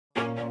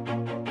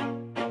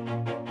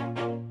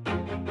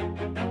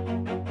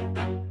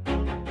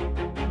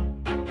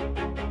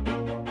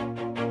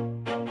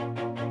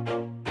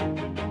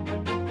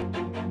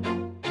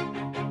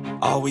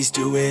Always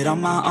do it on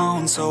my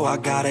own, so I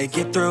gotta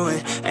get through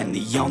it. And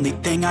the only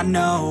thing I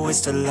know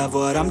is to love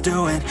what I'm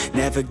doing.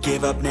 Never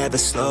give up, never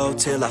slow,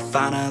 till I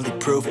finally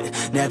prove it.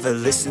 Never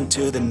listen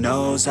to the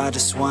no's, I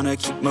just wanna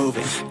keep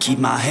moving. Keep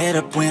my head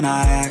up when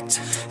I act,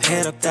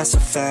 head up, that's a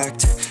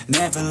fact.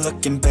 Never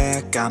looking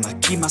back, I'ma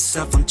keep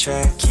myself on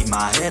track. Keep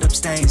my head up,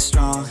 staying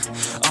strong,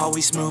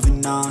 always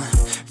moving on.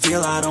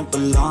 Feel I don't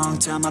belong,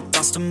 tell my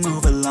thoughts to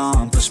move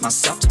along. Push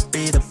myself to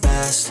be the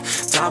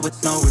best, die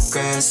with no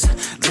regrets.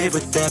 Live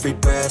with every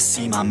breath,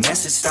 see my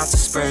message start to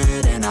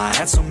spread. And I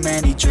had so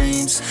many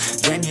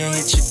dreams, then you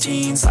hit your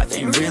teens. Life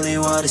ain't really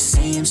what it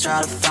seems,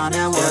 try to find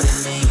out what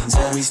it means.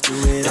 Always do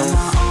it on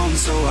my own,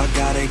 so I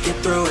gotta get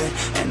through it.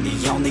 And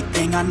the only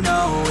thing I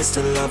know is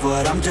to love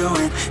what I'm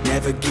doing.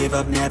 Never give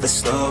up, never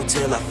slow,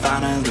 till I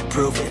finally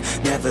prove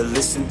it. Never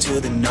listen to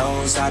the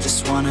no's, I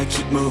just wanna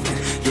keep moving.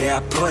 Yeah,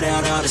 I put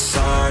out all this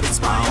art, it's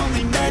my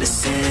only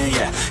medicine.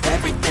 Yeah,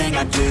 everything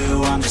I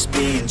do, I'm just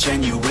being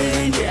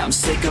genuine. Yeah, I'm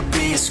sick of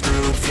being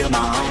screwed, feel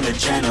my own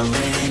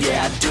adrenaline.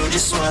 Yeah, I do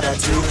just what I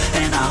do,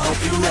 and I hope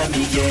you let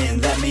me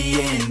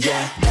in,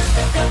 yeah.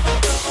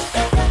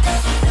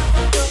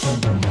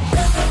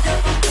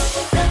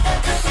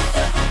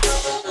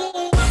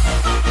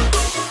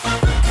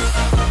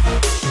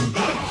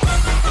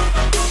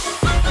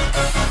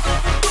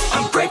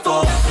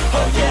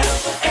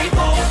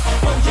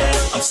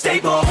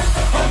 Stable,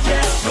 oh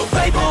yeah, no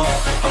label,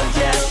 oh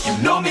yeah,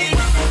 you know me.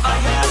 I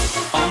have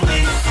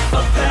only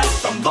a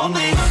path, I'm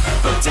lonely,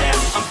 but damn,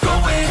 I'm going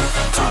to win.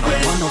 I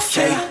don't want no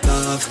fake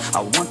love,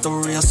 I want the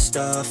real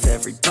stuff.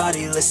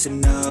 Everybody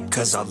listen up,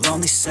 cause I'll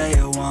only say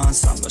it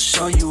once. I'm gonna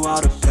show you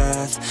all the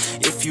path,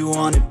 if you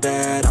want it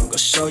bad. I'm gonna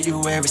show you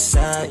where it's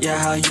at, yeah,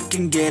 how you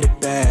can get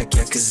it back.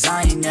 Yeah, cause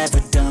I ain't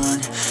never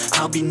done,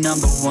 I'll be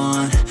number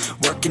one.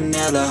 Working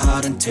hella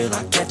hard until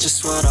I get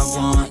just what I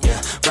want, yeah.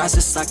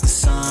 Rises like the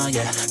sun,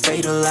 yeah,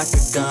 fatal like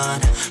a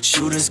gun.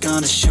 Shooter's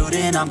gonna shoot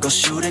and I'm gonna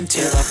shoot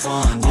until I've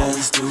won, yeah.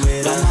 Always do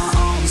it on my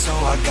own, so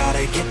I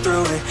gotta get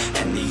through it.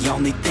 And the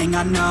only thing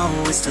I know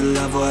is to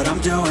love what I'm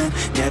doing.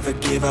 Never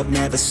give up,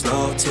 never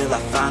slow, till I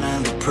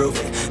finally prove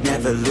it.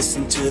 Never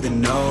listen to the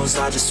no's,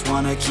 I just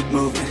wanna keep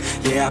moving.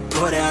 Yeah, I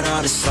put out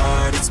all this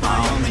art, it's my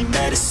only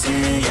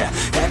medicine. Yeah,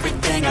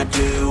 everything I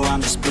do,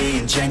 I'm just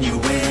being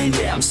genuine.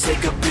 Yeah, I'm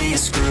sick of being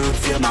screwed,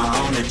 feel my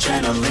own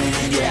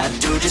adrenaline. Yeah, I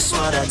do just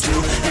what I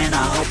do, and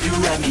I hope you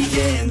let me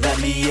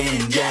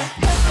in, yeah.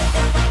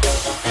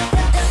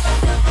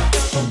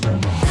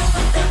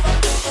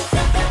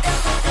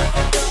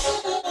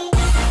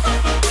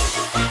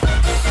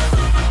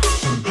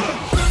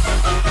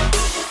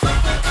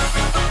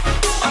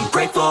 I'm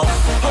grateful,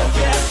 oh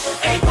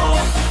yeah, able,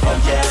 oh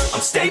yeah,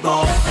 I'm stable,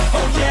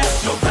 oh yeah,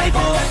 no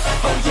label,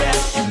 oh yeah,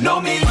 you know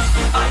me.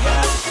 I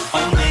have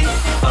only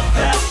a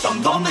path,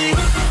 I'm lonely,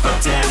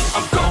 but damn,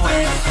 I'm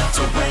going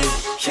to win,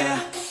 yeah.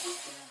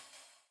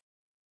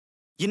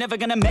 You're never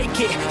gonna make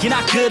it, you're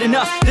not good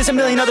enough. There's a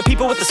million other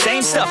people with the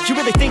same stuff. You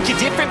really think you're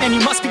different? Man,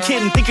 you must be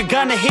kidding. Think you're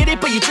gonna hit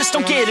it, but you just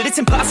don't get it. It's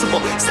impossible,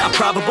 it's not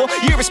probable,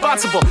 you're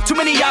irresponsible. Too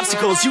many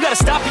obstacles, you gotta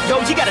stop it, yo.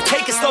 You gotta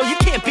take it slow, you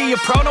can't be a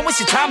pro. Don't waste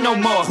your time no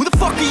more. Who the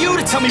fuck are you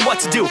to tell me what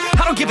to do?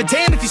 I don't give a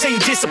damn if you say you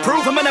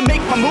disapprove. I'm gonna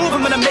make my move,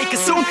 I'm gonna make it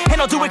soon. And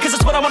I'll do it cause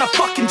it's what I wanna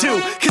fucking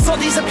do. Cause all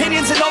these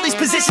opinions and all these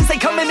positions, they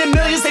come in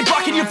millions, they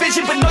blocking your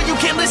vision. But no, you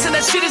can't listen,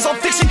 that shit is all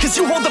fiction. Cause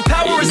you hold the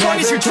power as long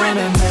as you're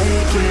dreaming.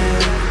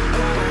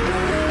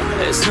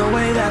 There's no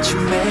way that you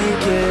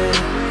make it.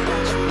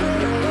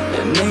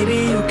 And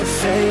maybe you can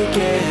fake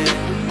it,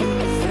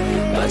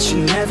 but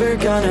you're never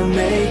gonna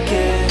make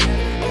it.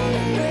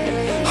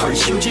 Are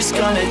you just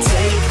gonna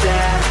take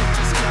that?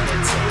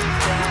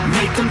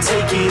 Make them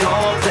take it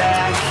all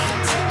back.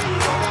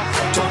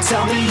 Don't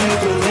tell me you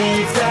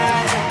believe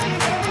that.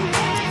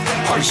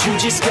 Are you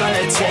just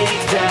gonna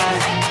take that?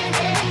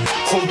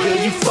 Or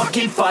will you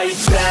fucking fight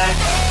back?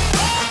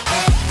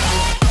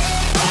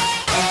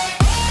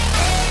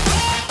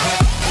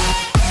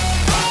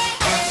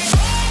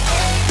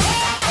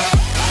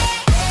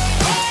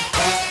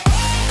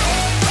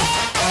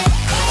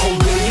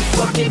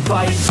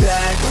 Fight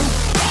back.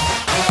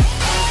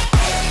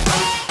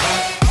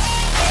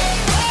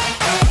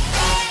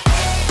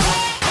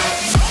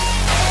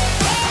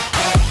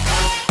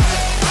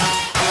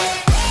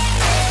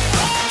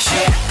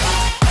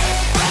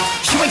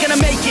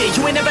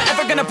 You ain't never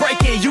ever gonna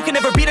break it. You can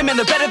never beat them and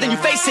they're better than you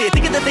face it.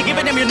 Thinking that they give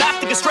a damn, you're not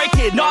thinking straight,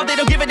 kid. No, they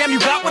don't give a damn, you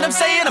got what I'm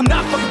saying? I'm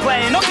not fucking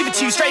playing, I'll give it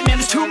to you straight, man.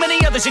 There's too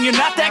many others and you're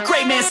not that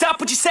great, man. Stop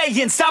what you're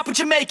saying, stop what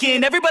you're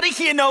making. Everybody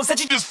here knows that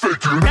you just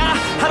faking. Nah,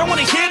 I don't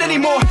wanna hear it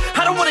anymore,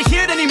 I don't wanna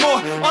hear it anymore.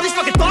 All these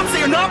fucking thoughts,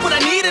 they are not what I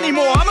need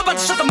anymore. I'm about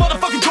to shut the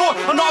motherfucking door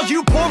on all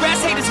you poor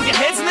ass haters with your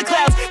heads in the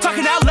clouds,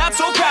 talking out loud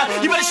so proud.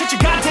 You better shut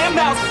your goddamn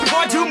mouth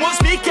before I do more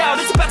speak out.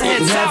 It's about to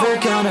head south. You're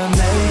never gonna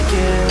make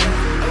it.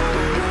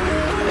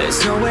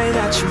 There's no way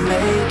that you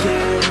make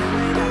it.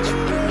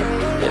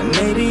 And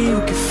maybe you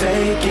can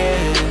fake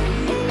it,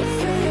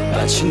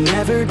 but you're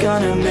never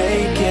gonna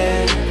make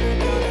it.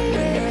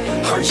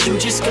 Are you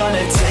just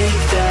gonna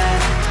take that?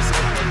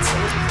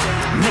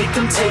 Make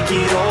them take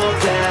it all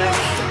back.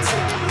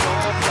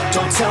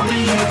 Don't tell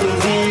me you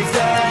believe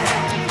that.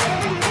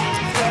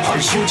 Are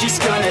you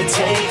just gonna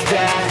take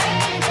that?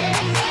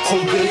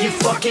 Or will you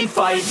fucking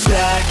fight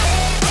back?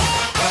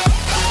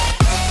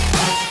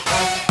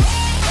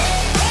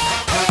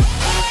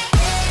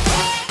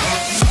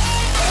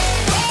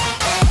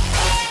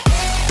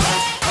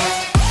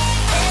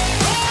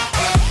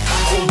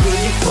 Or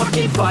will you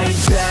fucking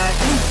fight back?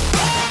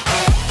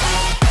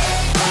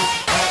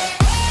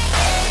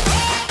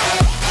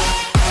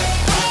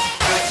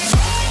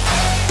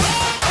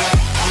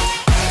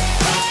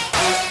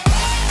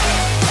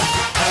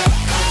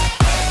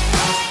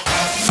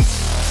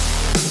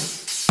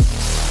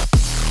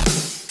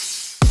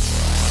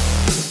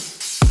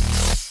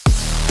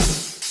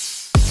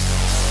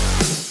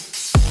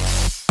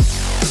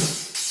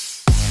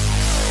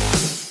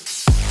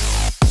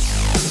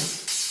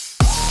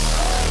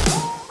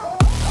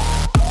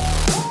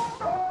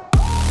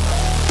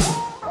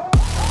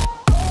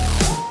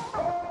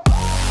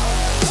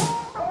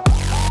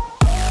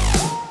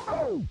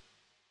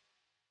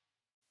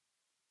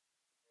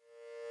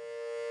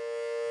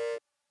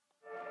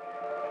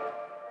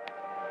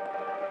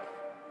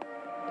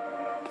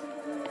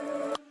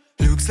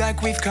 Looks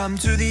like we've come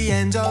to the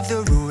end of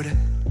the road.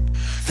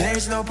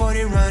 There's no point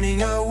in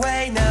running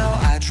away now.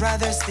 I'd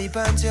rather sleep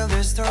until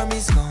the storm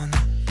is gone.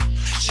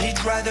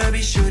 She'd rather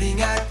be shooting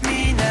at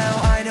me now.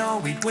 I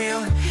know it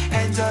will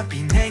end up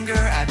in anger.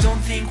 I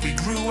don't think we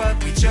grew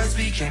up, we just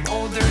became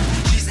older.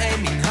 She's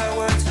aiming her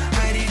words,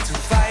 ready to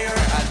fire.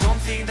 I don't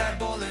think that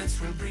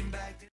bullets will bring back